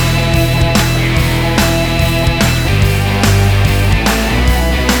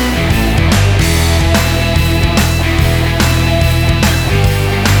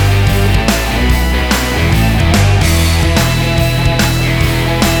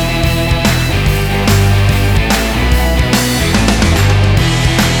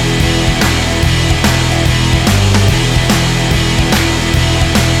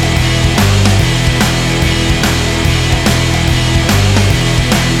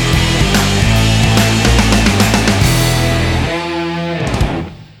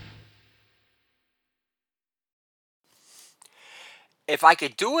If I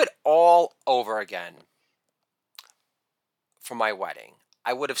could do it all over again for my wedding,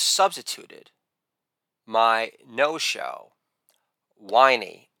 I would have substituted my no-show,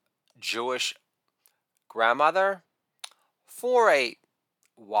 whiny Jewish grandmother for a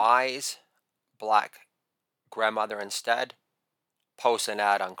wise black grandmother instead. Post an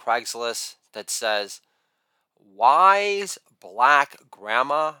ad on Craigslist that says, wise black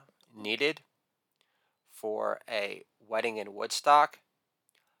grandma needed for a wedding in Woodstock.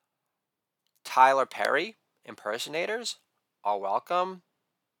 Tyler Perry impersonators are welcome,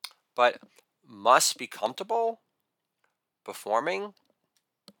 but must be comfortable performing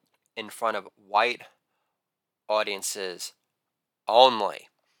in front of white audiences only.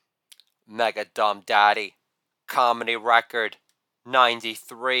 Mega Dumb Daddy, comedy record,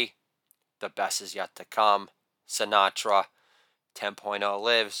 93. The best is yet to come. Sinatra, 10.0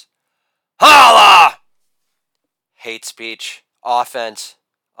 lives. Holla! Hate speech, offense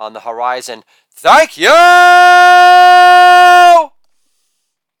on the horizon. Thank you!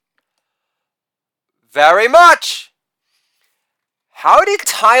 Very much. How did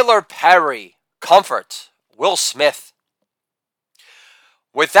Tyler Perry comfort Will Smith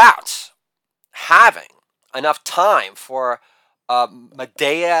without having enough time for a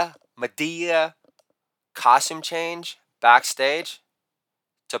Medea costume change backstage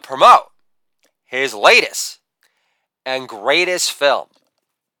to promote his latest and greatest film?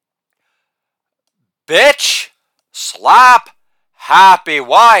 Bitch Slap Happy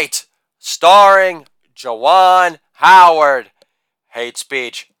White, starring Juwan Howard. Hate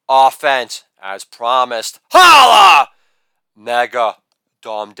speech, offense, as promised. Holla! Mega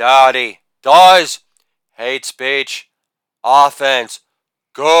Dumb Daddy does. Hate speech, offense,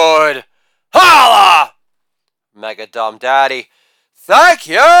 good. Holla! Mega Dumb Daddy, thank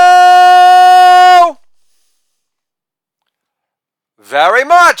you very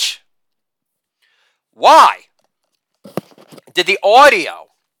much. Why did the audio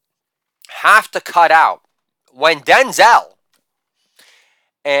have to cut out when Denzel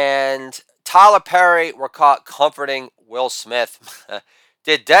and Tyler Perry were caught comforting Will Smith?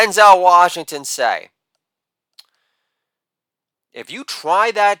 Did Denzel Washington say, if you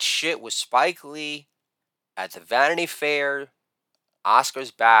try that shit with Spike Lee at the Vanity Fair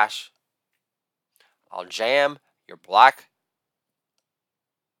Oscars bash, I'll jam your black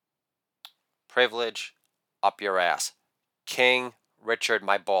privilege up your ass. King Richard,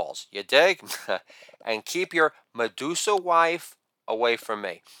 my balls. You dig? And keep your Medusa wife away from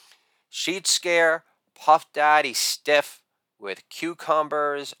me. She'd scare Puff Daddy stiff with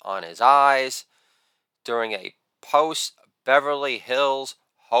cucumbers on his eyes during a post-Beverly Hills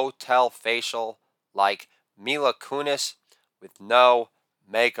hotel facial like Mila Kunis with no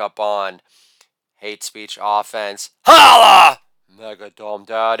makeup on. Hate speech, offense. Holla! Mega Dumb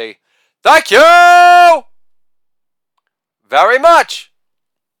Daddy, thank you very much.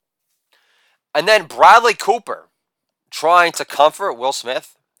 And then Bradley Cooper trying to comfort Will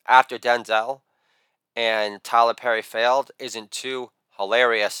Smith after Denzel and Tyler Perry failed isn't too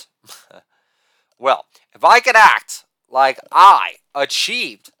hilarious. Well, if I could act like I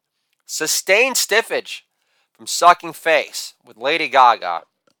achieved sustained stiffage from sucking face with Lady Gaga,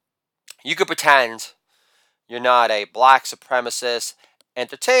 you could pretend you're not a black supremacist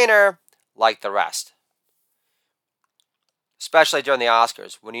entertainer like the rest. Especially during the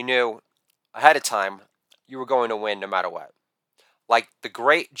Oscars, when you knew ahead of time you were going to win no matter what. Like the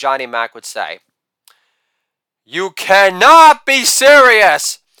great Johnny Mac would say, you cannot be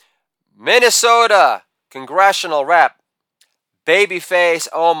serious! Minnesota congressional rep Babyface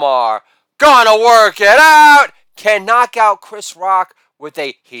Omar gonna work it out! Can knock out Chris Rock with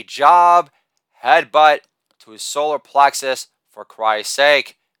a hijab headbutt to his solar plexus, for Christ's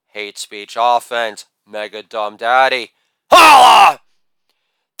sake. Hate speech, offense, Mega Dumb Daddy. Holla!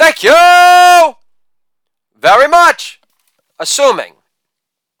 Thank you very much. Assuming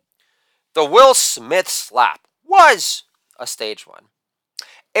the Will Smith slap was a stage one,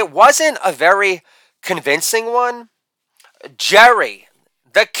 it wasn't a very convincing one. Jerry,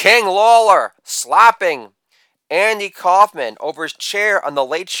 the King Lawler, slapping Andy Kaufman over his chair on The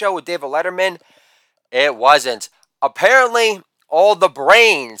Late Show with David Letterman, it wasn't. Apparently, all the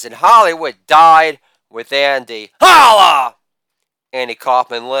brains in Hollywood died with Andy. Holla! Andy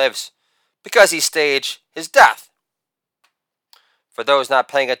Kaufman lives because he staged his death. For those not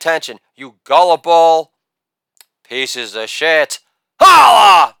paying attention, you gullible pieces of shit.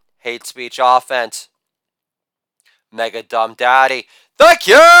 Holla! Hate speech, offense. Mega Dumb Daddy. Thank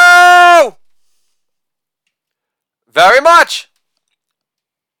you very much.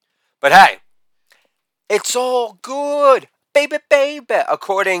 But hey, it's all good. baby, baby,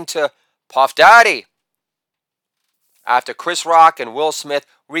 according to Puff Daddy. After Chris Rock and Will Smith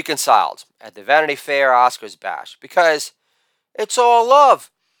reconciled at the Vanity Fair Oscars bash because it's all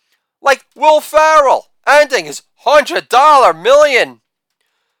love. Like Will Ferrell ending his $100 million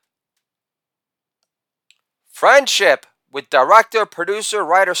friendship with director, producer,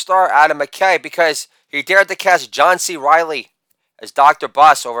 writer, star Adam McKay because he dared to cast John C. Reilly as Dr.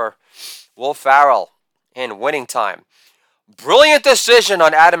 Buss over Will Ferrell in Winning Time. Brilliant decision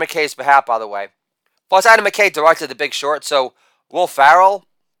on Adam McKay's behalf, by the way. Plus, Adam McKay directed The Big Short, so Will Ferrell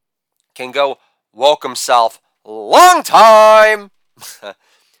can go woke himself long time.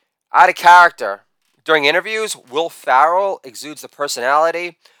 Out of character. During interviews, Will Ferrell exudes the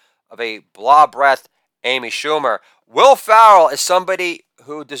personality of a blah-breathed Amy Schumer. Will Ferrell is somebody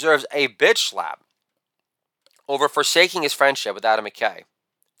who deserves a bitch slap over forsaking his friendship with Adam McKay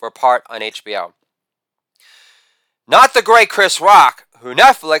for a part on HBO. Not the great Chris Rock, who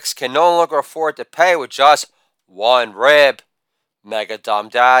Netflix can no longer afford to pay with just one rib. Mega Dumb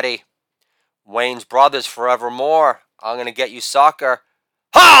Daddy. Wayne's Brothers Forevermore. I'm gonna get you, sucker.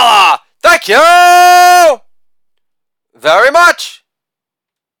 Holla! Thank you very much.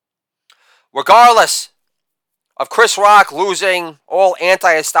 Regardless of Chris Rock losing all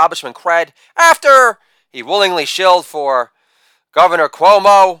anti-establishment cred after he willingly shilled for Governor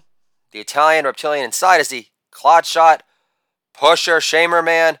Cuomo, the Italian reptilian inside is the clodshot, pusher, shamer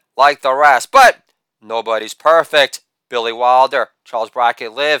man like the rest. But nobody's perfect. Billy Wilder, Charles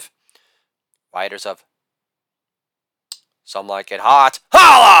Brackett Live, writers of Some Like It Hot.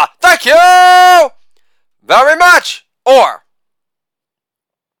 Holla! Thank you very much. Or,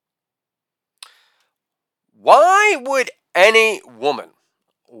 why would any woman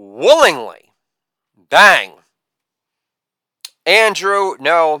willingly bang Andrew?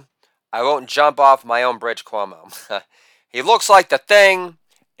 No, I won't jump off my own bridge, Cuomo. He looks like the Thing,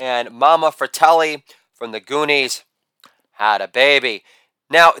 and Mama Fratelli from the Goonies had a baby.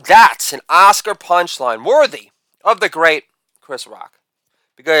 Now, that's an Oscar punchline worthy of the great Chris Rock.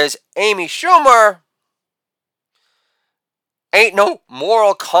 Because Amy Schumer ain't no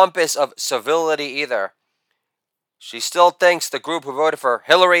moral compass of civility either. She still thinks the group who voted for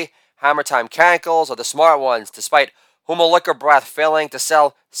Hillary, Hammer Time Cankles, are the smart ones, despite Huma Liquor Breath failing to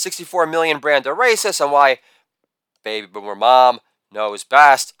sell 64 million brand of racist, and why Baby Boomer Mom knows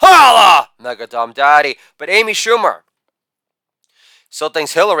best. Holla! Mega Dumb Daddy. But Amy Schumer still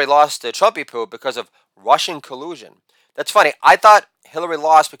thinks Hillary lost to Trumpy Poo because of Russian collusion. That's funny. I thought Hillary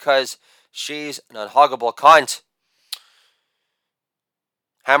lost because she's an unhuggable cunt.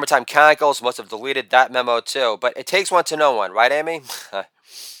 Hammer Time Cankles must have deleted that memo too. But it takes one to know one, right, Amy?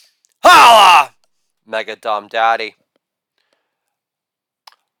 Holla! Mega Dumb Daddy.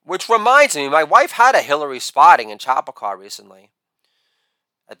 Which reminds me, my wife had a Hillary spotting in Chappaqua recently.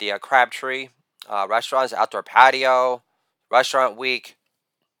 At the Crabtree restaurants, outdoor patio, restaurant week.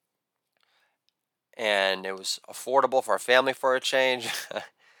 And it was affordable for our family for a change.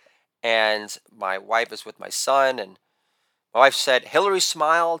 And my wife is with my son, and my wife said, Hillary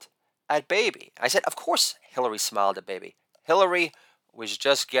smiled at baby. I said, of course Hillary smiled at baby. Hillary was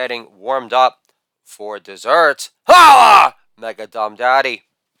just getting warmed up for dessert. Holla! Mega Dumb Daddy.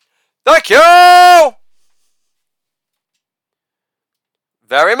 Thank you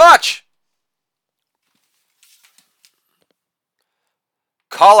very much.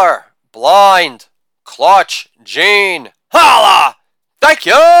 Color, blind, clutch, Gene. Holla! Thank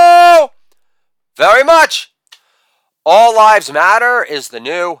you very much. All lives matter is the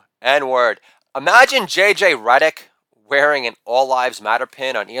new N-word. Imagine JJ Redick wearing an All Lives Matter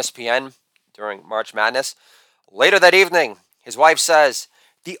pin on ESPN during March Madness. Later that evening, his wife says,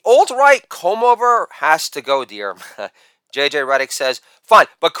 the alt-right comb-over has to go, dear. JJ Redick says, fine,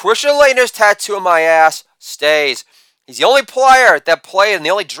 but Christian Laettner's tattoo on my ass stays. He's the only player that played in the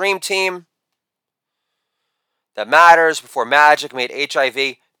only dream team that matters before Magic made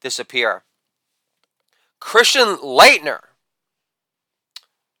HIV disappear. Christian Laettner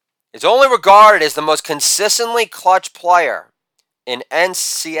is only regarded as the most consistently clutch player in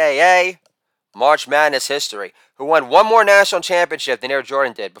NCAA March Madness history, who won one more national championship than Air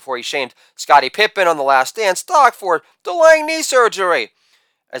Jordan did before he shamed Scottie Pippen on The Last Dance stock for delaying knee surgery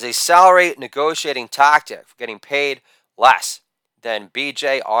as a salary negotiating tactic for getting paid less than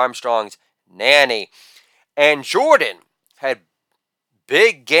B.J. Armstrong's nanny. And Jordan had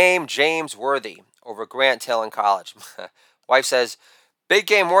big game James Worthy over Grant Till in college. Wife says, big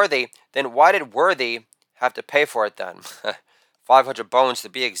game Worthy, then why did Worthy have to pay for it then? 500 bones to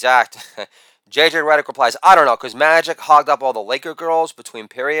be exact. JJ Redick replies, I don't know, because Magic hogged up all the Laker girls between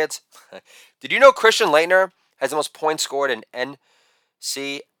periods. Did you know Christian Laettner has the most points scored in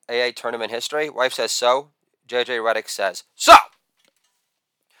NCAA tournament history? Wife says so. JJ Redick says so.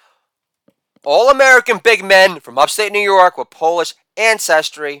 All-American big men from upstate New York with Polish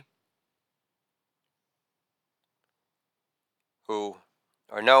ancestry who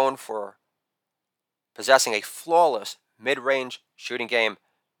are known for possessing a flawless mid-range shooting game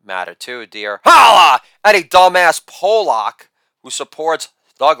matter too, dear. Holla! Any dumbass Polak who supports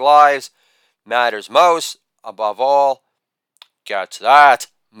thug lives matters most. Above all, get that,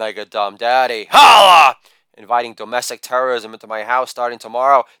 mega dumb daddy. Holla! Inviting domestic terrorism into my house starting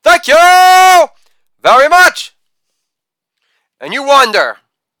tomorrow. Thank you very much. And you wonder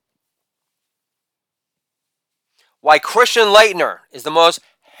why Christian Laettner is the most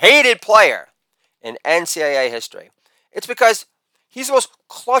hated player in NCAA history. It's because he's the most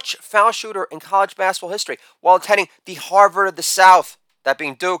clutch foul shooter in college basketball history while attending the Harvard of the South, that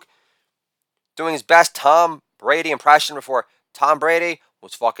being Duke, doing his best Tom Brady impression before Tom Brady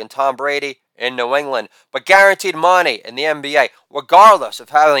was fucking Tom Brady in New England, but guaranteed money in the NBA, regardless of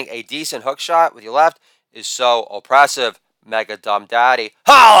having a decent hook shot with your left, is so oppressive, mega dumb daddy.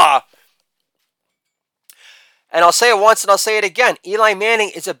 Holla! And I'll say it once and I'll say it again. Eli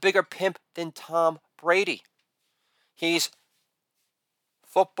Manning is a bigger pimp than Tom Brady. He's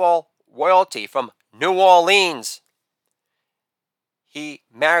football royalty from New Orleans. He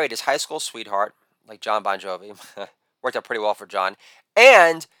married his high school sweetheart, like John Bon Jovi. Worked out pretty well for John.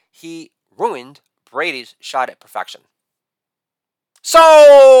 And he ruined Brady's shot at perfection.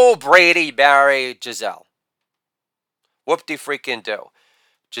 So, Brady married Giselle. Whoop-de-freaking-do.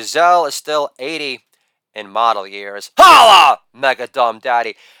 Giselle is still 80 in model years. Holla! Mega dumb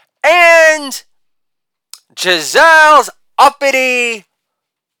daddy. And Giselle's uppity,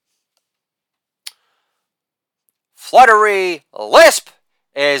 fluttery lisp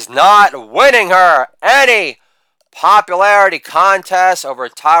is not winning her any popularity contest over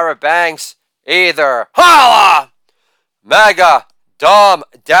Tyra Banks either. Holla! Mega dumb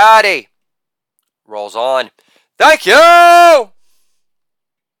daddy. Rolls on. Thank you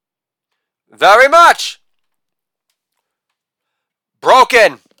very much.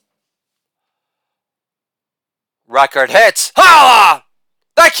 Broken record hits. Holla!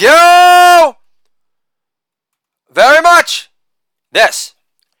 Thank you very much. This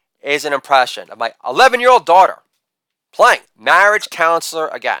is an impression of my 11-year-old daughter playing marriage counselor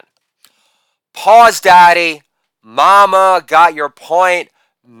again. Pause, daddy. Mama got your point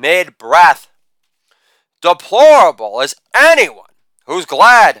mid-breath. Deplorable is anyone who's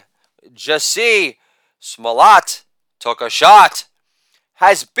glad Jussie Smollett took a shot.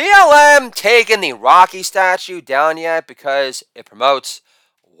 Has BLM taken the Rocky statue down yet because it promotes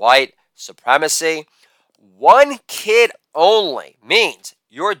white supremacy? One kid only means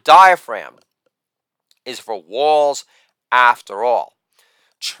your diaphragm is for walls after all.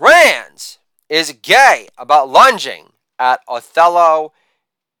 Trans is gay about lunging at Othello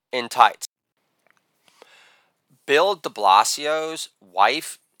in tights. Bill de Blasio's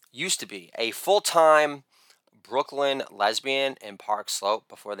wife used to be a full-time Brooklyn lesbian in Park Slope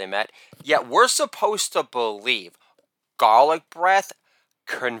before they met. Yet we're supposed to believe garlic breath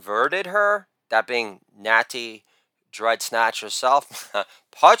converted her, that being Natty Dread Snatch herself.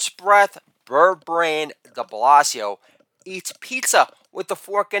 Putz breath, bird brain de Blasio eats pizza with a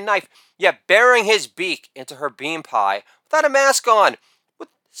fork and knife, yet burying his beak into her bean pie without a mask on. With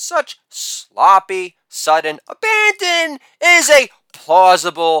such sloppy, sudden abandon is a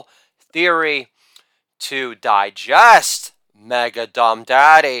plausible theory to digest. Mega dumb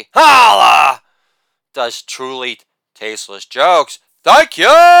daddy. Holla! Does truly tasteless jokes. Thank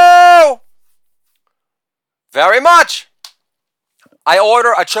you very much. I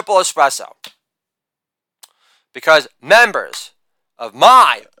order a triple espresso because members of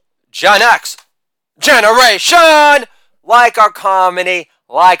my Gen X generation like our comedy,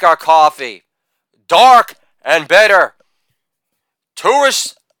 like our coffee. Dark and bitter. Two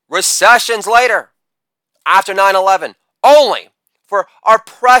recessions later, after 9/11, only for our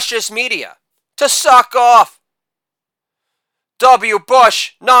precious media to suck off W.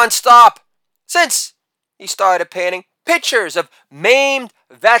 Bush nonstop since he started painting pictures of maimed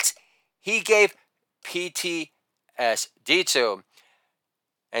vets he gave PTSD to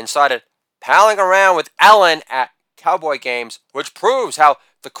and started palling around with Ellen at Cowboy games, which proves how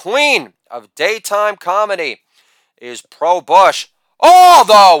the queen of daytime comedy is pro-Bush all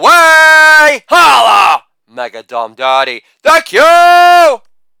the way. Holla! Mega dumb daddy. Thank you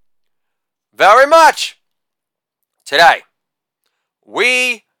very much. Today,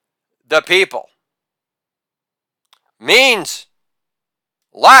 we the people means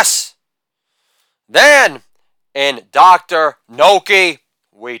less than In Dr. Noki,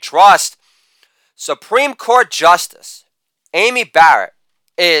 we trust. Supreme Court Justice Amy Barrett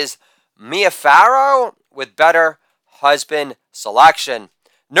is Mia Farrow with better husband selection.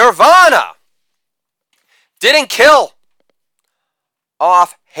 Nirvana didn't kill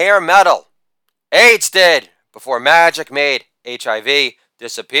off hair metal. AIDS did before magic made HIV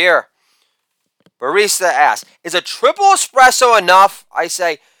disappear. Barista asks, is a triple espresso enough? I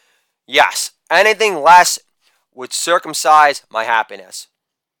say, yes. Anything less would circumcise my happiness.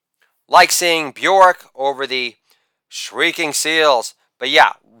 Like seeing Bjork over the Shrieking Seals. But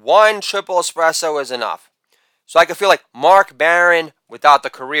yeah, one triple espresso is enough. So I can feel like Mark Maron without the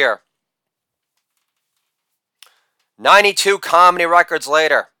career. 92 comedy records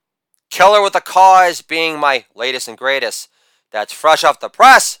later. Killer with a Cause being my latest and greatest. That's fresh off the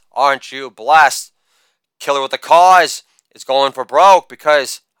press. Aren't you blessed? Killer with a Cause is going for broke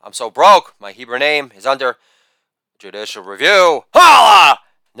because I'm so broke. My Hebrew name is under judicial review. Holla!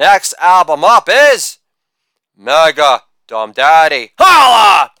 Next album up is Mega Dumb Daddy.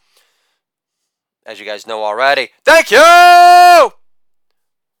 Holla! As you guys know already. Thank you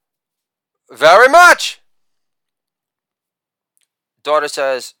very much. Daughter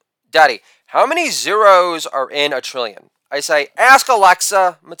says, Daddy, how many zeros are in a trillion? I say, ask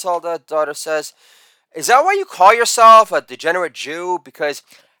Alexa, Matilda. Daughter says, is that why you call yourself a degenerate Jew? Because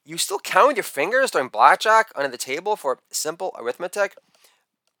you still count with your fingers during blackjack under the table for simple arithmetic?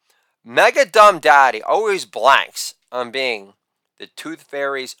 Mega Dumb Daddy always blanks on being the Tooth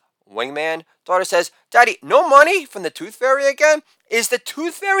Fairy's wingman. Daughter says, Daddy, no money from the Tooth Fairy again? Is the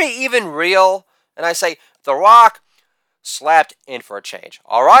Tooth Fairy even real? And I say, The Rock slapped in for a change.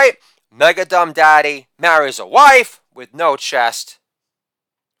 All right, Mega Dumb Daddy marries a wife with no chest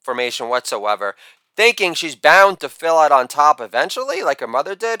formation whatsoever, thinking she's bound to fill out on top eventually, like her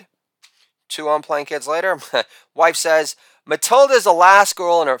mother did. 2 unplanned kids later, wife says, Matilda's the last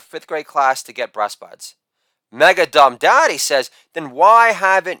girl in her 5th grade class to get breast buds. Mega Dumb Daddy says, then why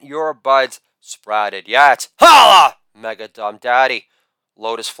haven't your buds sprouted yet? Holla! Mega Dumb Daddy.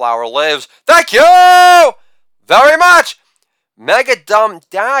 Lotus Flower lives. Thank you very much. Mega Dumb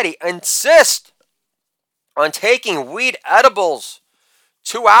Daddy insists on taking weed edibles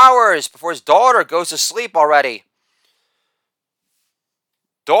 2 hours before his daughter goes to sleep already.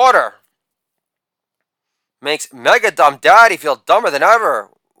 Daughter makes Mega Dumb Daddy feel dumber than ever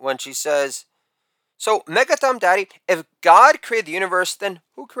when she says, so Mega Dumb Daddy, if God created the universe, then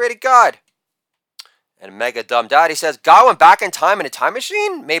who created God? And Mega Dumb Daddy says, God went back in time in a time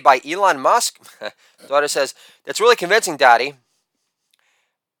machine made by Elon Musk? Daughter says, that's really convincing, Daddy.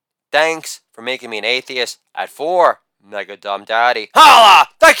 Thanks for making me an atheist at 4, Mega Dumb Daddy. Holla!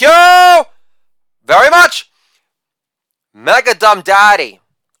 Thank you very much. Mega Dumb Daddy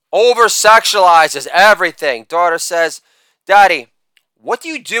over-sexualizes everything. Daughter says, Daddy, what do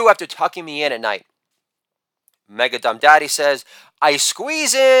you do after tucking me in at night? Mega Dumb Daddy says, I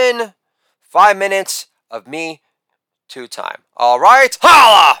squeeze in 5 minutes of me too time. All right?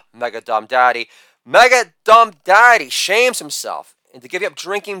 Holla! Mega Dumb Daddy. Mega Dumb Daddy shames himself into giving up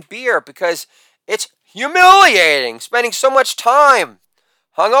drinking beer because it's humiliating spending so much time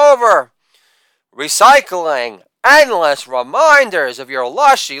hungover, recycling endless reminders of your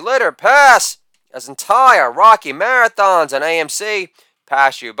lushy litter past as entire Rocky marathons and AMC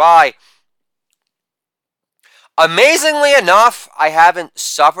pass you by. Amazingly enough, I haven't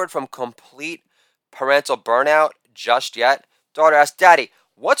suffered from complete parental burnout just yet. Daughter asks, Daddy,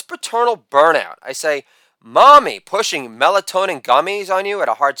 what's paternal burnout? I say, Mommy pushing melatonin gummies on you at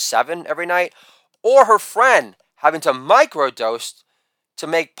a hard 7 every night, or her friend having to microdose to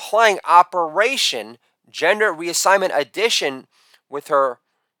make playing Operation Gender Reassignment Edition with her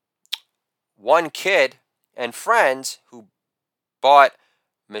one kid and friends who bought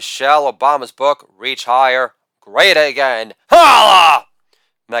Michelle Obama's book, Reach Higher, Great Again. Holla!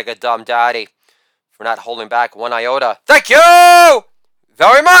 Mega Dumb Daddy for not holding back one iota. Thank you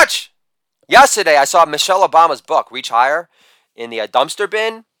very much. Yesterday, I saw Michelle Obama's book, Reach Higher, in the dumpster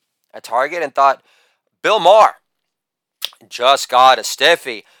bin at Target and thought, Bill Maher just got a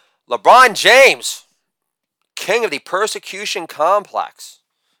stiffy. LeBron James, king of the persecution complex,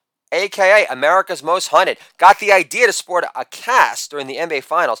 a.k.a. America's Most Hunted, got the idea to sport a cast during the NBA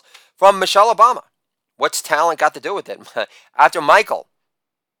Finals from Michelle Obama. What's talent got to do with it? After Michael,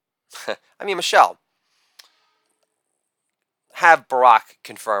 Michelle, have Barack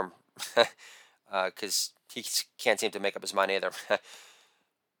confirm, because he can't seem to make up his mind either.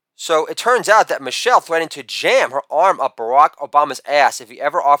 So it turns out that Michelle threatened to jam her arm up Barack Obama's ass if he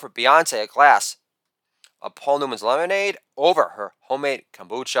ever offered Beyonce a glass of Paul Newman's lemonade over her homemade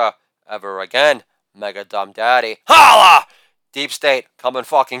kombucha ever again. Mega Dumb Daddy. Holla! Deep State, come and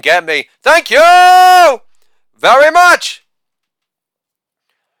fucking get me. Thank you very much.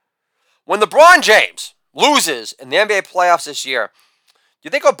 When LeBron James loses in the NBA playoffs this year, do you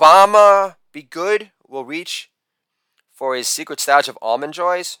think Obama be good will reach for his secret stash of almond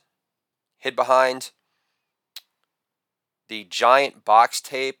joys hid behind the giant box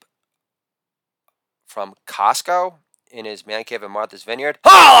tape from Costco in his man cave in Martha's Vineyard?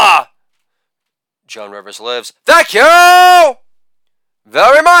 Holla! Joan Rivers lives. Thank you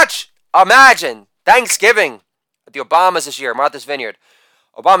very much. Imagine Thanksgiving at the Obamas this year, Martha's Vineyard.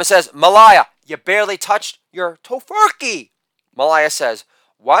 Obama says, Malaya, you barely touched your tofurkey. Malaya says,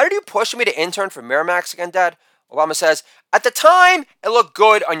 why did you push me to intern for Miramax again, Dad? Obama says, at the time, it looked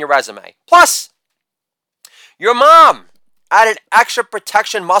good on your resume. Plus, your mom added extra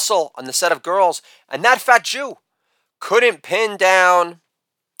protection muscle on the set of Girls, and that fat Jew couldn't pin down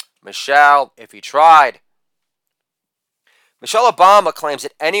Michelle if he tried. Michelle Obama claims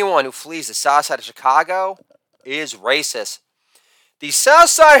that anyone who flees the south side of Chicago is racist. The south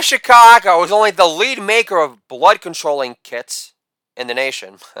side of Chicago is only the lead maker of blood-controlling kits in the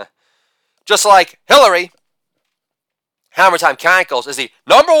nation. Just like Hillary, Hammer Time Cankles is the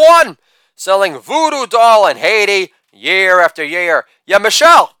number one selling voodoo doll in Haiti year after year. Yeah,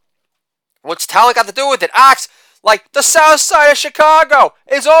 Michelle, what's talent got to do with it? Acts like the south side of Chicago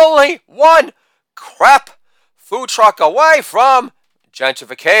is only one crap food truck away from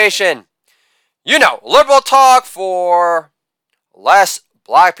gentrification. You know, liberal talk for less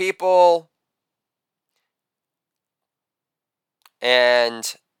black people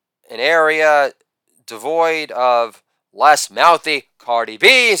and an area devoid of less mouthy Cardi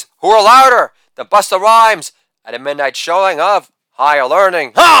B's who are louder than Busta Rhymes at a midnight showing of Higher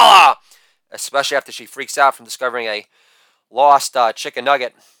Learning. Holla! Especially after she freaks out from discovering a lost chicken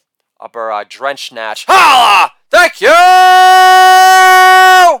nugget up her drench snatch. Holla! Thank you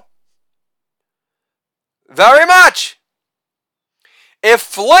very much. If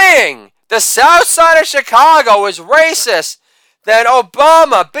fleeing the south side of Chicago is racist, then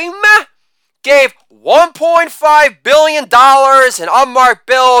Obama gave $1.5 billion in unmarked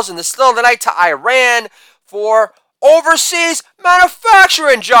bills in the still of the night to Iran for overseas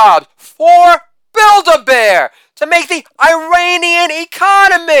manufacturing jobs for Build-A-Bear to make the Iranian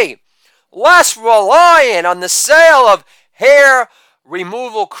economy less reliant on the sale of hair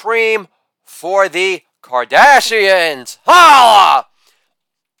removal cream for the Kardashians. Holla!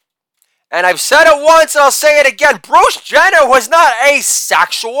 And I've said it once and I'll say it again. Bruce Jenner was not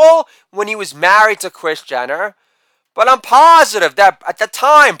asexual when he was married to Kris Jenner. But I'm positive that at the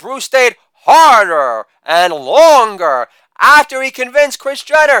time, Bruce stayed harder and longer after he convinced Kris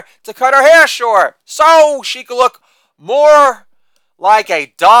Jenner to cut her hair short so she could look more like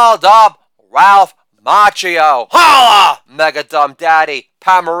a dolled up Ralph Macchio. Holla! Mega Dumb Daddy.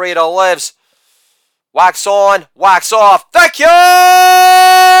 Pat Morita lives. Wax on, wax off. Thank you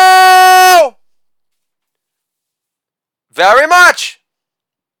very much.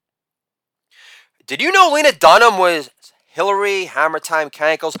 Did you know Lena Dunham was Hillary Hammer Time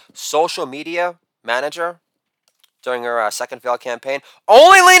Cankle's social media manager during her second failed campaign?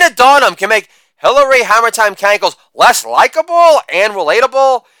 Only Lena Dunham can make Hillary Hammer Time Cankles less likable and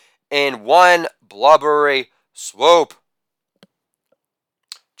relatable in one blubbery swoop.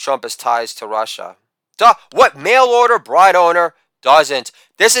 Trump has ties to Russia. Duh, what mail-order bride owner doesn't?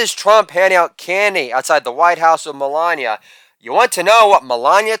 This is Trump handing out candy outside the White House with Melania. You want to know what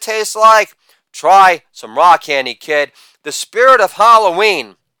Melania tastes like? Try some raw candy, kid. The spirit of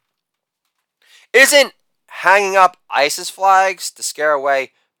Halloween isn't hanging up ISIS flags to scare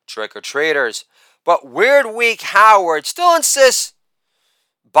away trick-or-treaters. But Weird Week Howard still insists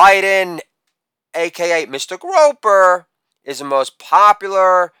Biden, a.k.a. Mr. Groper, is the most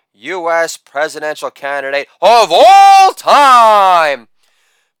popular U.S. presidential candidate of all time.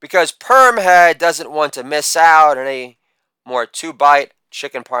 Because Permhead doesn't want to miss out on any more 2-bite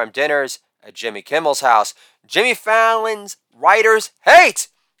chicken parm dinners at Jimmy Kimmel's house. Jimmy Fallon's writers hate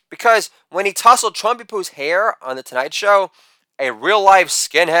because when he tussled Trumpy Poo's hair on The Tonight Show, a real-life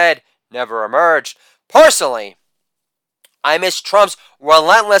skinhead never emerged. Personally, I miss Trump's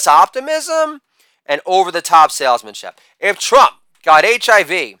relentless optimism and over-the-top salesmanship. If Trump got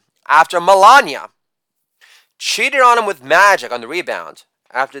HIV after Melania cheated on him with magic on the rebound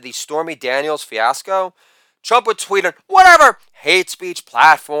after the Stormy Daniels fiasco, Trump would tweet on whatever hate speech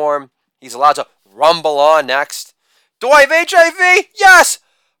platform he's allowed to rumble on next. Do I have HIV? Yes!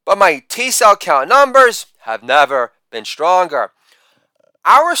 But my T-cell count numbers have never been stronger.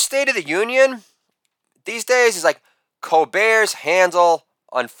 Our State of the Union these days is like Colbert's handle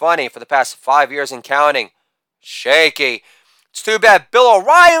unfunny for the past 5 years and counting. Shaky. It's too bad Bill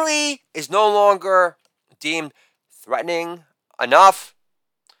O'Reilly is no longer deemed threatening enough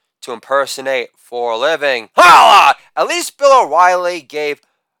to impersonate for a living. Holla! At least Bill O'Reilly gave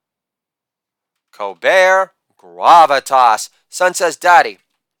Colbert gravitas. Son says, Daddy,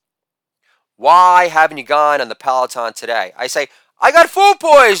 why haven't you gone on the Peloton today? I say, I got food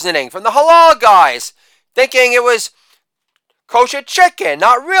poisoning from the halal guys, thinking it was kosher chicken,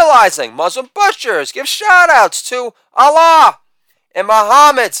 not realizing Muslim butchers give shout-outs to Allah and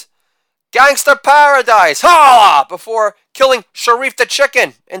Muhammad's gangster paradise, holla, before killing Sharif the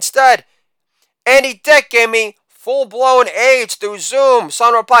chicken. Instead, Andy Dick gave me full-blown AIDS through Zoom.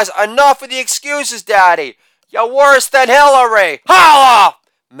 Son replies, enough with the excuses, Daddy. You're worse than Hillary. Holla!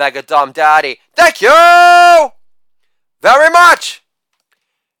 Mega dumb Daddy. Thank you very much.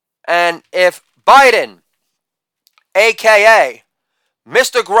 And if Biden, a.k.a.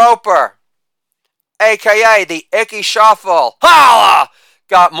 Mr. Groper, a.k.a. the Icky Shuffle, holla,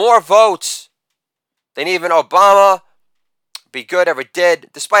 got more votes than even Obama, be good ever did,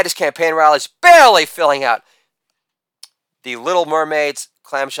 despite his campaign rallies barely filling out the Little Mermaid's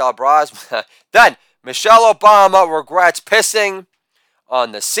clamshell bras, then Michelle Obama regrets pissing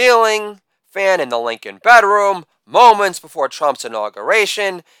on the ceiling fan in the Lincoln bedroom moments before Trump's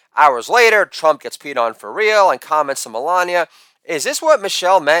inauguration. Hours later, Trump gets peed on for real and comments to Melania, is this what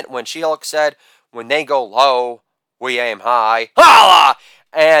Michelle meant when She-Hulk said, when they go low, we aim high? Holla!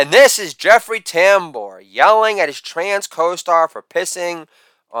 And this is Jeffrey Tambor yelling at his trans co-star for pissing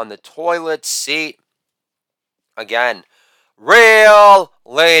on the toilet seat. Again, real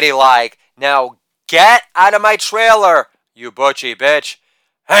ladylike. Now get out of my trailer, you butchy bitch.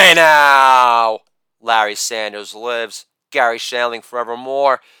 Hey now! Larry Sanders lives. Gary Shandling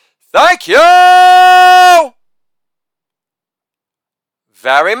forevermore. Thank you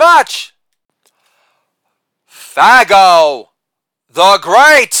very much. Fago the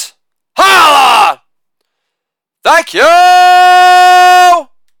Great. Holla! Thank you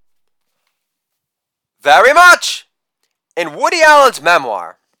very much. In Woody Allen's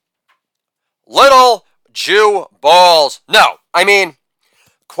memoir, Little Jew Balls. No, I mean,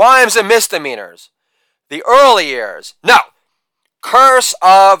 Crimes and Misdemeanors. The early years. No. Curse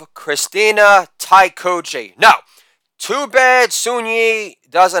of Christina Taikuchi. No. Too bad Sun Yi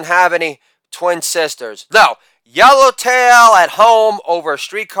doesn't have any twin sisters. No. Yellowtail at home over a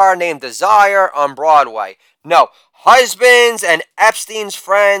streetcar named Desire on Broadway. No. Husbands and Epstein's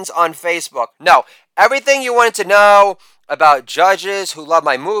friends on Facebook. No. Everything you wanted to know about judges who love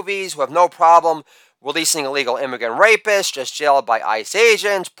my movies, who have no problem releasing illegal immigrant rapists, just jailed by ICE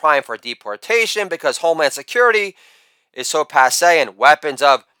agents, primed for deportation because Homeland Security is so passé and weapons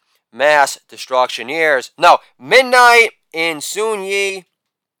of mass destruction years. No. Midnight in Sun Yi,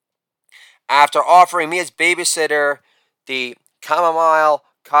 after offering me as babysitter the chamomile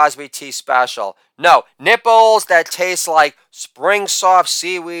Cosby tea special. No. Nipples that taste like spring soft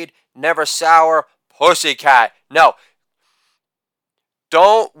seaweed, never sour pussycat. No.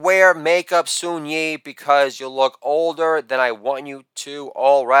 Don't wear makeup, Sun Yi, because you look older than I want you to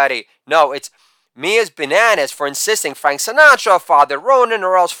already. No, it's me as bananas for insisting Frank Sinatra, Father Ronan,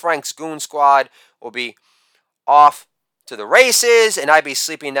 or else Frank's Goon Squad will be off to the races and I'd be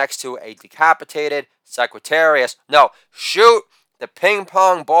sleeping next to a decapitated Secretariat. No, shoot the ping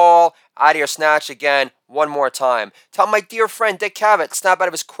pong ball out of your snatch again one more time. Tell my dear friend Dick Cavett snap out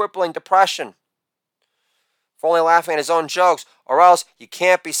of his crippling depression for only laughing at his own jokes, or else you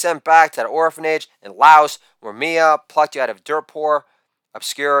can't be sent back to that orphanage in Laos where Mia plucked you out of dirt poor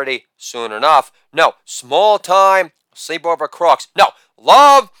obscurity soon enough. No, small time sleepover crooks. No,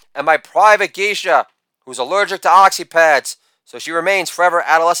 love and my private geisha who's allergic to oxypads, so she remains forever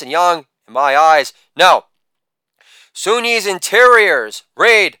adolescent young in my eyes. No, Sun Yi's interiors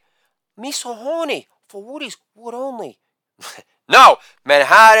read, me so horny for Woody's wood only. No,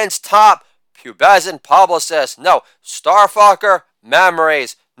 Manhattan's top pubescent publicist. No, Starfucker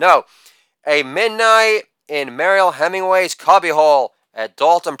memories. No, a midnight in Mariel Hemingway's cubbyhole at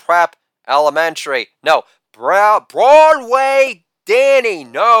Dalton Prep Elementary. No, Broadway Danny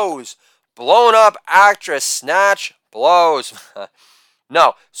knows. Blown up actress snatch blows.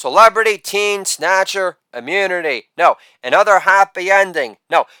 No, celebrity teen snatcher immunity. No, another happy ending.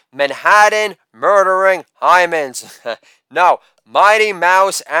 No, Manhattan murdering Hymens. No, Mighty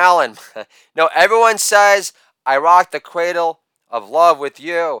Mouse Allen. No, everyone says I rock the cradle of love with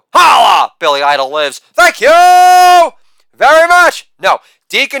you. Holla! Billy Idol lives. Thank you very much. No,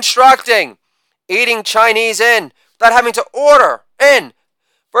 deconstructing, eating Chinese in without having to order in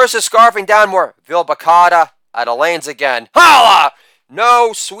versus scarfing down more Vilbacata at Elaine's again. Holla!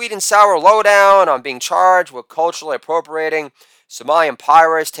 no sweet and sour lowdown on being charged with culturally appropriating Somalian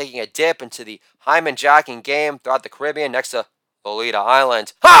pirates taking a dip into the hymen jacking game throughout the Caribbean next to Lolita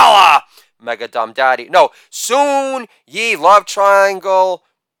Island. Holla! Mega Dumb Daddy. No, Soon Ye love triangle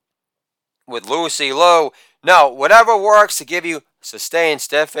with Lucy Liu. No, whatever works to give you sustained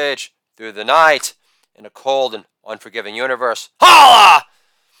stiffage through the night in a cold and unforgiving universe. Holla!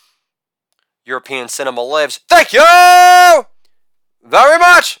 European cinema lives. Thank you very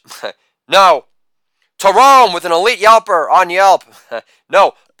much. No. To Rome with an elite Yelper on Yelp.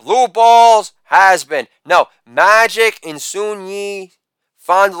 No. Blue balls has been. No. Magic in Soon Yi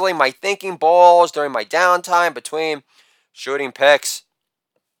fondling my thinking balls during my downtime between shooting pics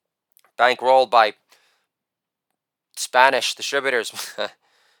bankrolled by Spanish distributors. At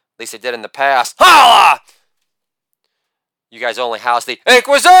least they did in the past. Holla! You guys only house the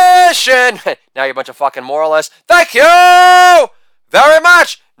Inquisition! Now you're a bunch of fucking moralists. Thank you very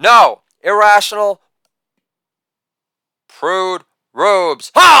much! No. Irrational. Prude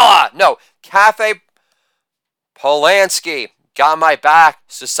Rubes. Holla! No. Cafe Polanski. Got my back.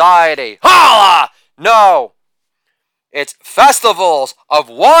 Society. Holla! No. It's festivals of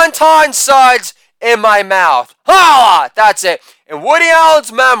wonton suds in my mouth. Holla! That's it. In Woody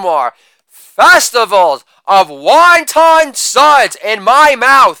Allen's memoir, festivals of wonton suds in my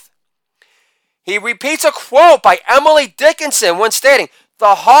mouth. He repeats a quote by Emily Dickinson when stating,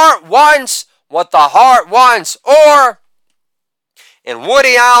 "The heart wants what the heart wants." Or, in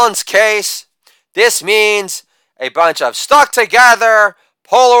Woody Allen's case, this means a bunch of stuck together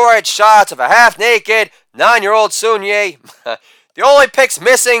Polaroid shots of a half-naked 9-year-old Soon Yi. The only pics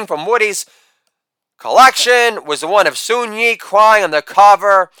missing from Woody's collection was the one of Soon Yi crying on the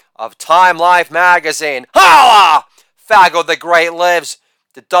cover of Time Life magazine. Holla! Faggo the Great lives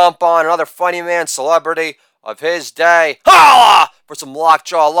to dump on another funny man celebrity of his day. Holla! For some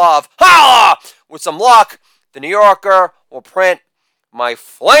lockjaw love. Holla! With some luck, the New Yorker will print my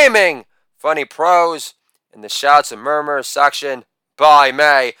flaming funny prose in the shouts and murmurs section by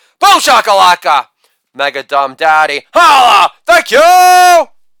May. Boom shakalaka! Mega Dumb Daddy. Holla! Thank you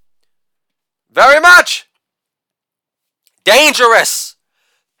very much. Dangerous.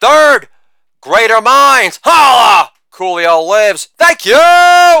 Third, Greater Minds. Holla! Coolio lives. Thank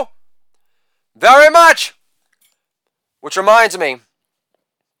you very much. Which reminds me,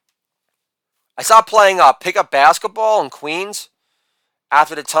 I stopped playing pickup basketball in Queens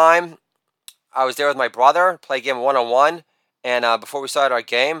after the time I was there with my brother, play a game one-on-one, and before we started our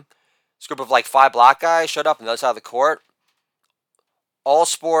game, this group of like 5 black guys showed up on the other side of the court, all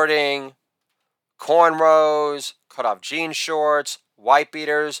sporting cornrows, cut-off jean shorts, white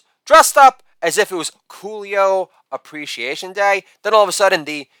beaters, dressed up as if it was Coolio Appreciation Day. Then all of a sudden,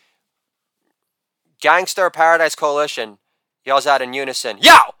 the Gangster Paradise Coalition yells out in unison,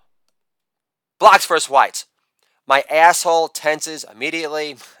 "Yo! Blacks versus whites." My asshole tenses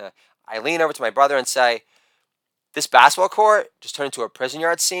immediately. I lean over to my brother and say, "This basketball court just turned into a prison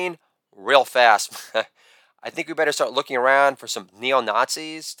yard scene real fast. I think we better start looking around for some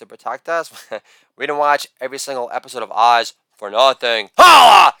neo-Nazis to protect us." We didn't watch every single episode of Oz for nothing.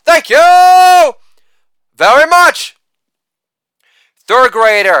 Holla! Thank you very much. Third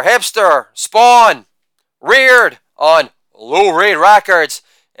grader, hipster, Spawn, reared on Lou Reed Records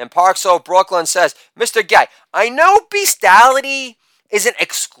in Park Slope, Brooklyn says, "Mr. Gay, I know bestiality isn't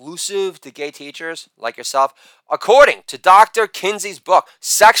exclusive to gay teachers like yourself. According to Dr. Kinsey's book,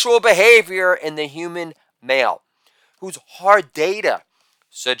 Sexual Behavior in the Human Male, whose hard data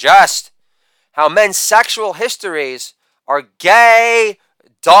suggest how men's sexual histories are gay,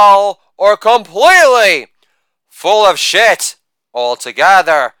 dull, or completely full of shit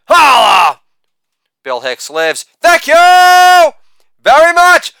altogether." Holla! Bill Hicks lives. Thank you very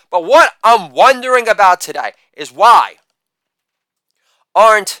much. But what I'm wondering about today is why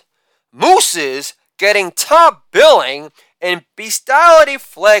aren't mooses getting top billing in bestiality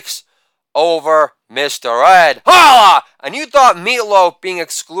flicks over Mr. Ed? Holla! And you thought Meatloaf being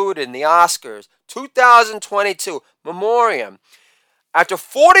excluded in the Oscars 2022 Memoriam after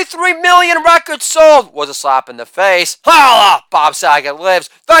 43 million records sold was a slap in the face. Holla! Bob Saget lives.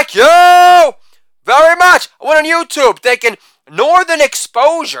 Thank you very much. I went on YouTube thinking Northern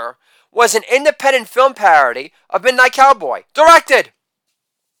Exposure was an independent film parody of Midnight Cowboy, directed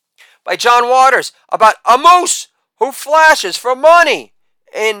by John Waters, about a moose who flashes for money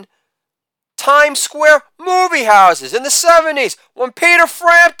in Times Square movie houses in the 70s when Peter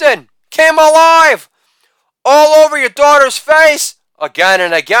Frampton came alive all over your daughter's face again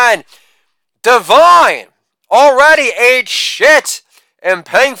and again. Divine already ate shit in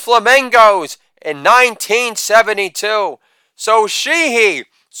Pink Flamingos in 1972. So Sheehy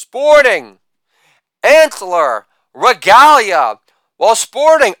sporting antler regalia while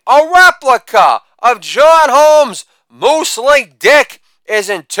sporting a replica of John Holmes' Moose Link dick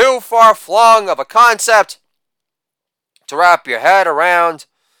isn't too far flung of a concept to wrap your head around,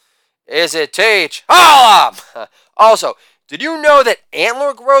 is it, Teach? Holla! Also, did you know that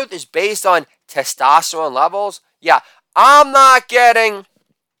antler growth is based on testosterone levels? Yeah, I'm not getting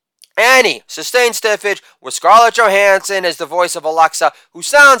any sustained stiffage with Scarlett Johansson as the voice of Alexa, who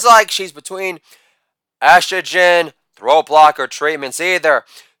sounds like she's between estrogen, throat blocker treatments either.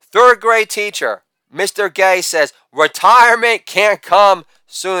 Third grade teacher, Mr. Gay, says retirement can't come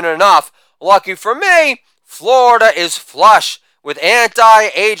soon enough. Lucky for me, Florida is flush with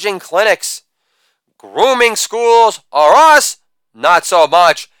anti-aging clinics. Grooming schools are us, not so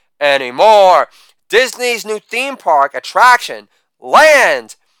much anymore. Disney's new theme park attraction,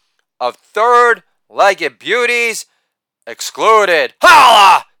 Land of Third-Legged Beauties, excluded.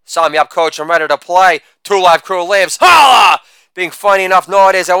 Holla! Sign me up, coach. I'm ready to play. 2 Live Crew lives. Holla! Being funny enough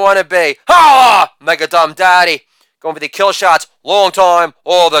nowadays, I want to be. Holla! Mega Dumb Daddy. Going for the kill shots. Long time,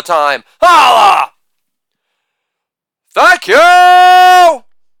 all the time. Holla! Thank you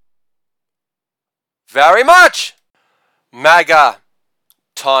very much. Mega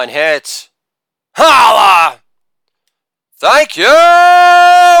ton hits. Holla! Thank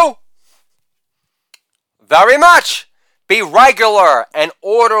you very much. Be regular and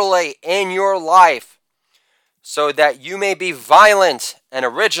orderly in your life so that you may be violent and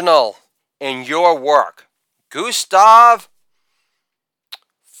original in your work. Gustav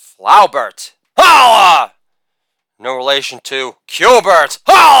Flaubert. Holla! No relation to Gilbert.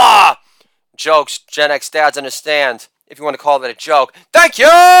 Holla! Jokes Gen X dads understand, if you want to call that a joke. Thank you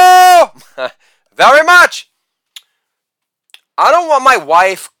very much. I don't want my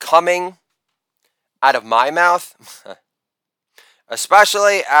wife coming out of my mouth,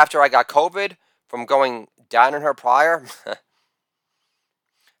 especially after I got COVID from going down in her prior.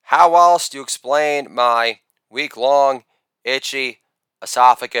 How else do you explain my week-long itchy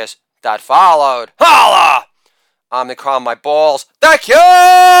esophagus that followed? Holla! Omicron my balls. Thank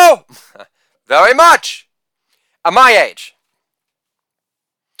you very much. At my age,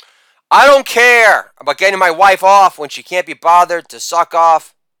 I don't care about getting my wife off when she can't be bothered to suck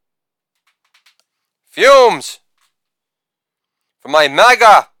off fumes from my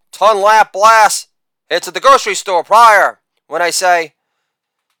mega ton lap blast hits at the grocery store prior. When I say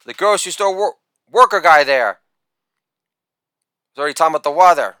the grocery store worker guy there was already talking about the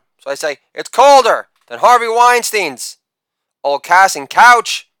weather, so I say it's colder than Harvey Weinstein's old casting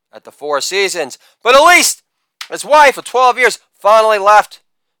couch at the Four Seasons, but at least his wife of 12 years finally left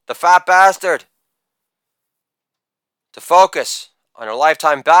the fat bastard to focus on her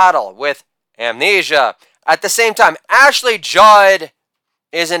lifetime battle with amnesia. At the same time, Ashley Judd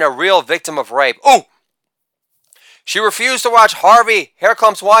isn't a real victim of rape. Ooh! She refused to watch Harvey Hair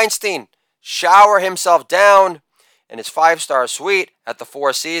Clumps Weinstein shower himself down in his 5-star suite at the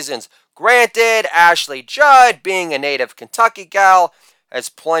Four Seasons. Granted, Ashley Judd, being a native Kentucky gal, has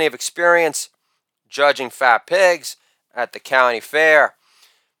plenty of experience judging fat pigs at the county fair.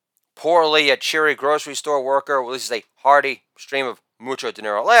 Poorly a cheery grocery store worker releases a hearty stream of mucho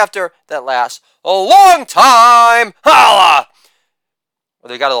dinero laughter that lasts a long time. Holla! Well,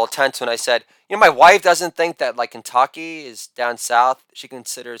 they got a little tense when I said, my wife doesn't think that like Kentucky is down south. She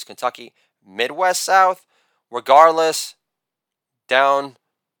considers Kentucky Midwest South. Regardless, down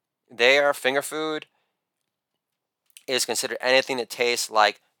there, finger food is considered anything that tastes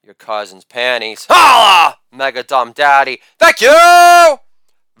like your cousin's panties. Holla! Mega Dumb Daddy. Thank you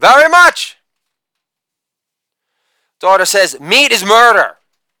very much. Daughter says, meat is murder.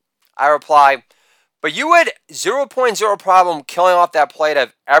 I reply, but you had 0.0 problem killing off that plate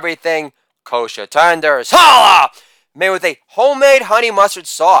of everything kosher tenders. Holla! Made with a homemade honey mustard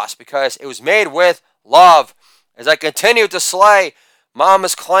sauce because it was made with love. As I continue to slay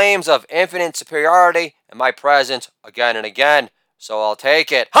Mama's claims of infinite superiority in my presence again and again. So I'll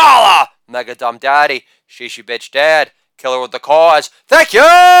take it. Holla! Mega Dumb Daddy. Shishi Bitch Dad. Killer with the cause. Thank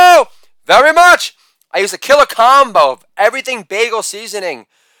you very much. I use a killer combo of everything bagel seasoning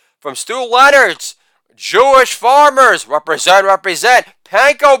from Stu Leonard's Jewish Farmers. Represent.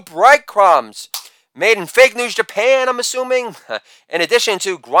 Panko breadcrumbs. Made in fake news Japan, I'm assuming. In addition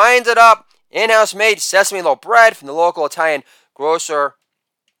to grinded up, in-house made sesame loaf bread from the local Italian grocer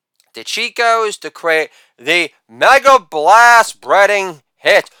De Chico's to create the Mega Blast breading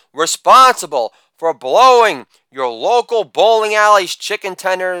hit, responsible for blowing your local bowling alley's chicken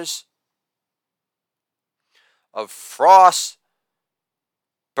tenders of frost,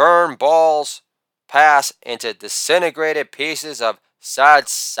 burn balls, pass into disintegrated pieces of sad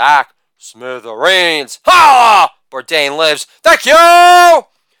sack smithereens. Ha! Bourdain lives. Thank you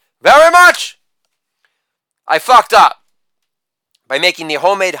very much. I fucked up by making the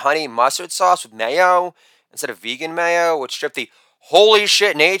homemade honey mustard sauce with mayo instead of vegan mayo, which stripped the holy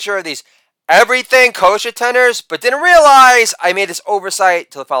shit nature of these everything kosher tenders, but didn't realize I made this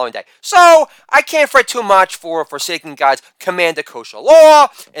oversight till the following day. So I can't fret too much for forsaking God's command to kosher law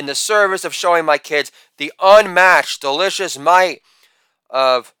in the service of showing my kids the unmatched delicious might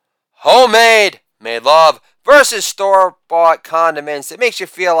of homemade made love versus store-bought condiments that makes you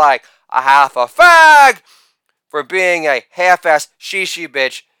feel like a half a fag for being a half-ass shishi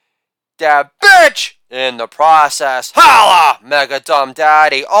bitch, dad bitch in the process. Holla, mega dumb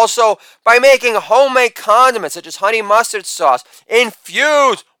daddy. Also, by making homemade condiments such as honey mustard sauce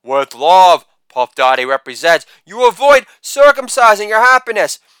infused with love, Puff Daddy represents, you avoid circumcising your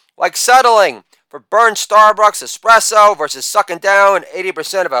happiness, like settling for burned Starbucks espresso versus sucking down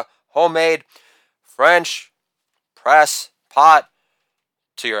 80% of a homemade French press pot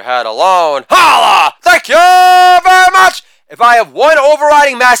to your head alone. Holla! Thank you very much! If I have one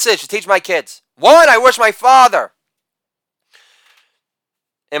overriding message to teach my kids, one I wish my father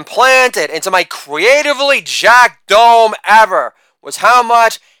implanted into my creatively jacked dome ever was how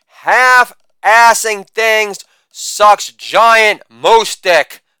much half-assing things sucks giant moose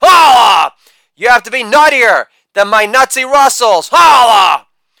dick. Holla! You have to be nuttier than my nutsy Russells. Holla!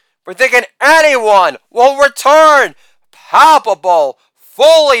 For thinking anyone will return palpable,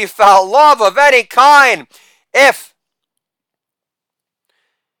 fully felt love of any kind if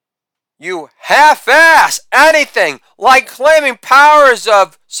you half-ass anything like claiming powers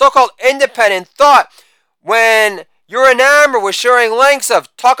of so-called independent thought when you're enamored with sharing links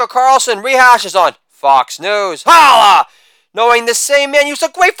of Tucker Carlson rehashes on Fox News. Holla! Knowing the same man used a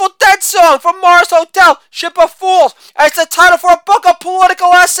Grateful Dead song from Mars Hotel, Ship of Fools, as the title for a book of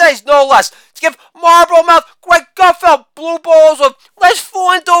political essays, no less, to give Marlboro Mouth Greg Gutfeld blue balls with less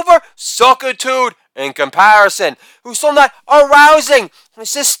fluent over suckitude in comparison, who saw that arousing,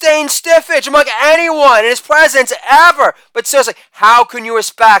 sustained stiffage among anyone in his presence ever. But seriously, how can you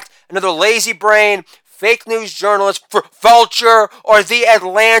respect another lazy brain, fake news journalist for Vulture or The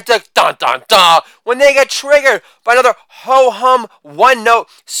Atlantic, dun dun dun, when they get triggered by another ho-hum, one-note,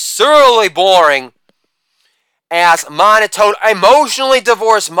 surly boring ass monotone, emotionally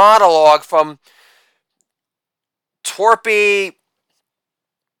divorced monologue from Torpy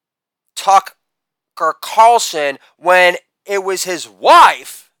Tucker Carlson when it was his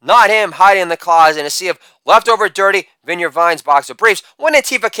wife, not him, hiding in the closet in a sea of leftover dirty Vineyard Vines boxer briefs when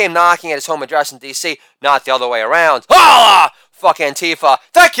Antifa came knocking at his home address in D.C., not the other way around. Holla! Fuck Antifa.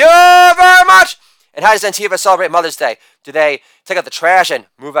 Thank you very much! And how does Antifa celebrate Mother's Day? Do they take out the trash and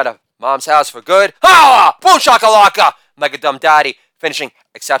move out of Mom's house for good? Holla! Boom shakalaka! Mega dumb daddy, finishing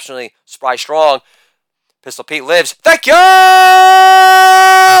exceptionally spry strong. Pistol Pete lives. Thank you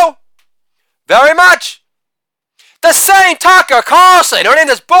very much! The same Tucker Carlson who named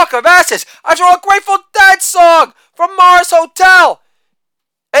this book of essays after a Grateful Dead song from Mars Hotel,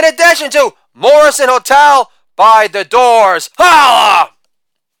 in addition to Morrison Hotel by the Doors. Holla!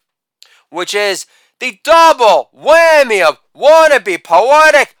 Which is the double whammy of wannabe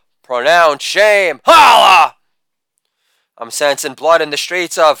poetic pronounced shame. Holla! I'm sensing blood in the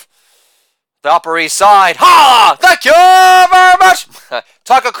streets of the Upper East Side. Holla! Thank you very much!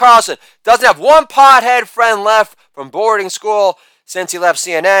 Tucker Carlson doesn't have one pothead friend left from boarding school since he left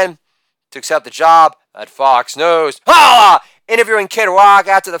CNN to accept the job at Fox News. Holla! Interviewing Kid Rock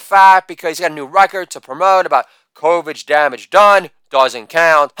after the fact because he's got a new record to promote about COVID's damage done. Doesn't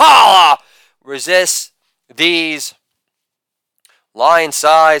count. Holla! Resist these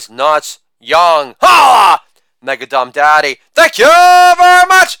lion-sized nuts young. Holla! Mega dumb daddy. Thank you very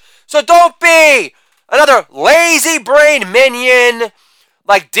much! So don't be another lazy brain minion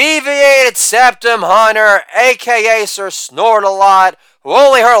like Deviated Septum Hunter, a.k.a. Sir Snort-a-Lot, who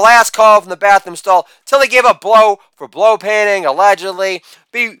only heard last call from the bathroom stall till he gave a blow for blow painting, allegedly.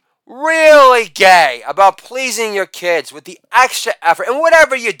 Be really gay about pleasing your kids with the extra effort and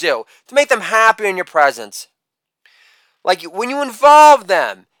whatever you do to make them happy in your presence. Like when you involve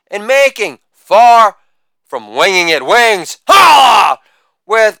them in making far from winging it wings, holla!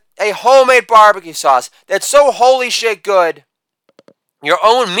 With a homemade barbecue sauce that's so holy shit good, your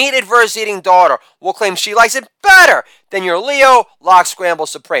own meat-adverse eating daughter will claim she likes it better than your Leo Lock Scramble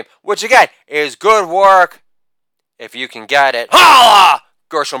Supreme, which again is good work if you can get it. Holla!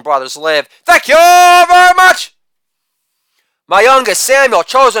 Gershon Brothers live. Thank you very much! My youngest Samuel,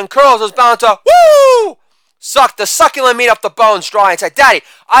 chosen curls, is bound to woo! sucked the succulent meat off the bones dry and said, Daddy,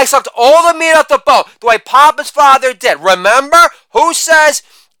 I sucked all the meat off the bone the way Papa's father did. Remember? Who says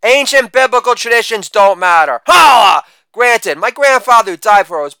ancient biblical traditions don't matter? Holla! Granted, my grandfather who died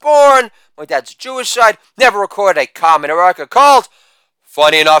before I was born, my dad's Jewish side, never recorded a common record called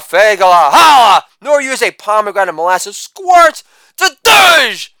Funny Enough Fagala. Holla! Nor use a pomegranate molasses squirt to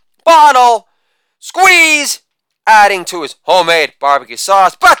douche bottle squeeze, adding to his homemade barbecue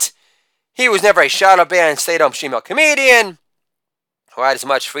sauce. But he was never a shadow banned stay-at-home female comedian who had as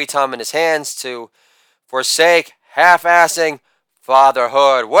much free time in his hands to forsake half-assing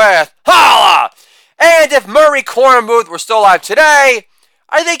fatherhood with holla! And if Murray Cornbooth were still alive today,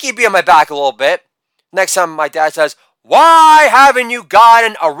 I think he'd be on my back a little bit. Next time my dad says, why haven't you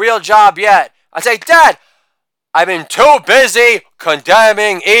gotten a real job yet? I say, Dad, I've been too busy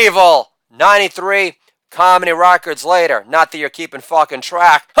condemning evil. 93 comedy records later. Not that you're keeping fucking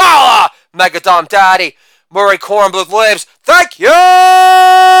track. Holla! Megadom Daddy. Murray Cornbooth lives. Thank you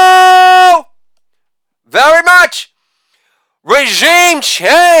very much. Regime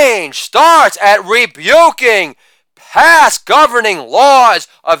change starts at rebuking past governing laws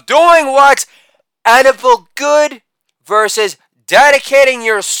of doing what's edible good versus dedicating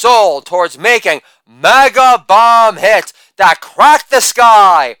your soul towards making mega bomb hits that crack the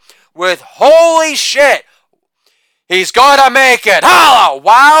sky with holy shit, he's gonna make it. Holla!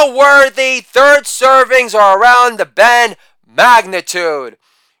 Wow worthy third servings are around the bend magnitude,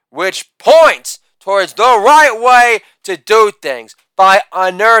 which points towards the right way to do things by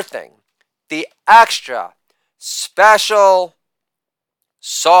unearthing the extra special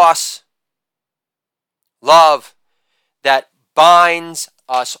sauce love that binds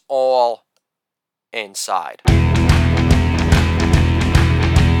us all inside.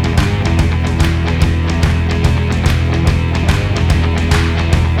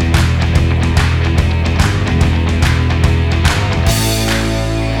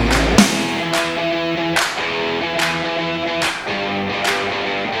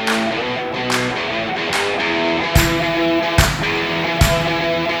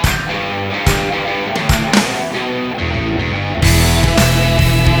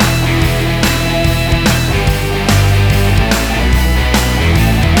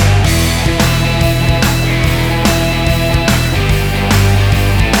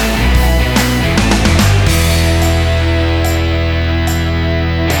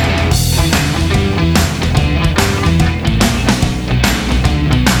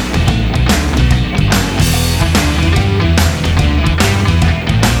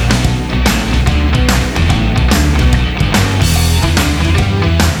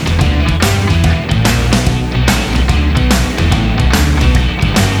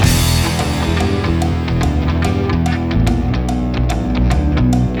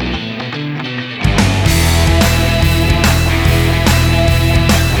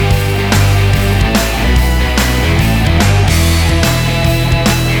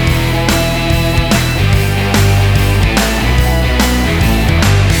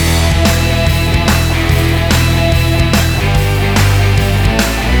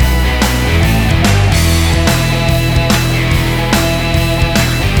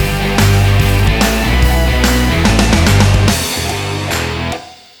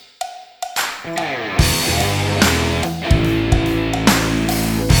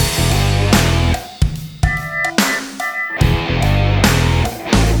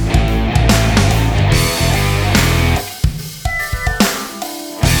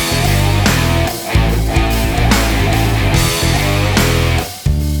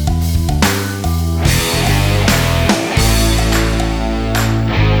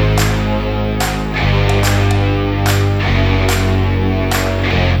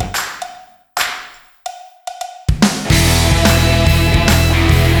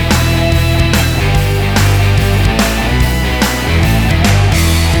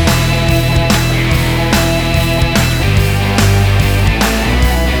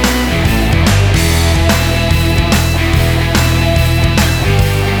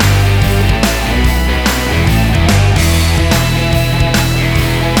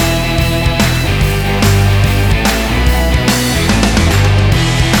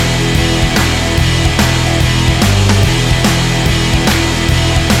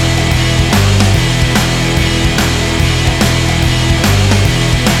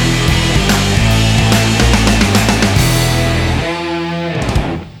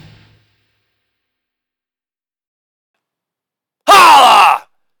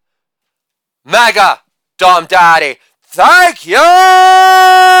 Mega Dumb Daddy. Thank you!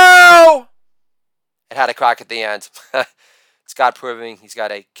 It had a crack at the end. Scott proving he's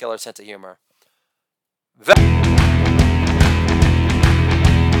got a killer sense of humor. That